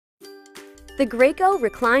The Graco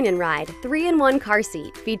Recline and Ride 3-in-1 car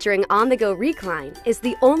seat featuring on-the-go recline is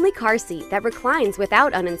the only car seat that reclines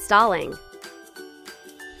without uninstalling.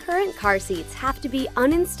 Current car seats have to be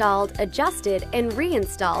uninstalled, adjusted, and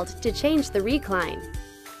reinstalled to change the recline.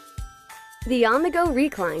 The on-the-go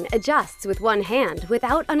recline adjusts with one hand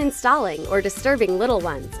without uninstalling or disturbing little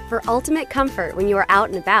ones for ultimate comfort when you are out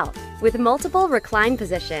and about, with multiple recline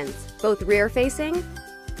positions, both rear-facing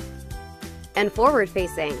and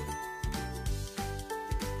forward-facing.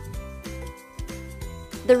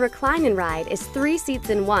 The Recline and Ride is 3 seats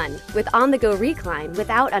in one with on-the-go recline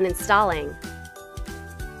without uninstalling.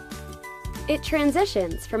 It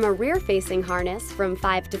transitions from a rear-facing harness from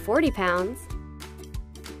 5 to 40 pounds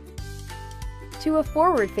to a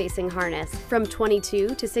forward-facing harness from 22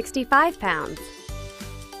 to 65 pounds,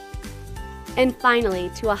 and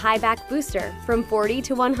finally to a high-back booster from 40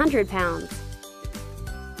 to 100 pounds.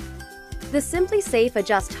 The Simply Safe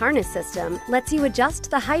Adjust harness system lets you adjust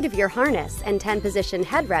the height of your harness and 10-position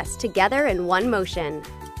headrest together in one motion.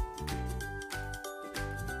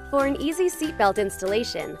 For an easy seatbelt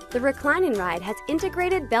installation, the Recline and Ride has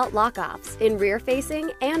integrated belt lockoffs in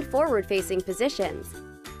rear-facing and forward-facing positions.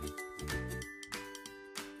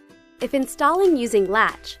 If installing using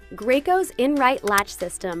latch, Graco's in-right latch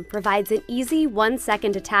system provides an easy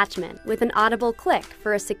 1-second attachment with an audible click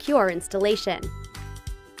for a secure installation.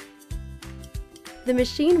 The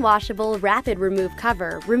machine-washable rapid remove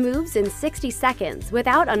cover removes in 60 seconds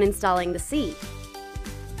without uninstalling the seat.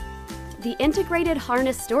 The integrated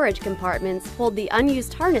harness storage compartments hold the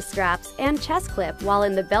unused harness straps and chest clip while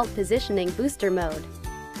in the belt positioning booster mode.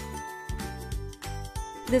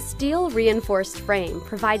 The steel reinforced frame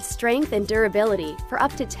provides strength and durability for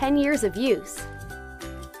up to 10 years of use.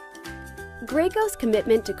 Graco's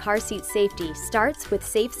commitment to car seat safety starts with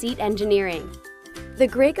safe seat engineering. The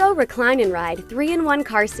Graco Recline and Ride 3-in-1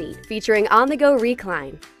 car seat featuring on-the-go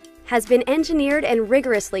recline has been engineered and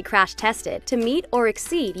rigorously crash tested to meet or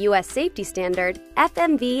exceed U.S. safety standard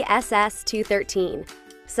FMV SS 213,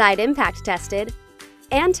 side impact tested,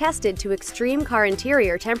 and tested to extreme car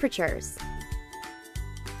interior temperatures.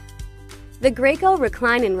 The Graco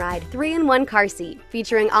Recline and Ride 3-in-1 car seat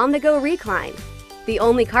featuring on-the-go recline, the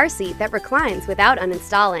only car seat that reclines without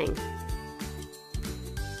uninstalling.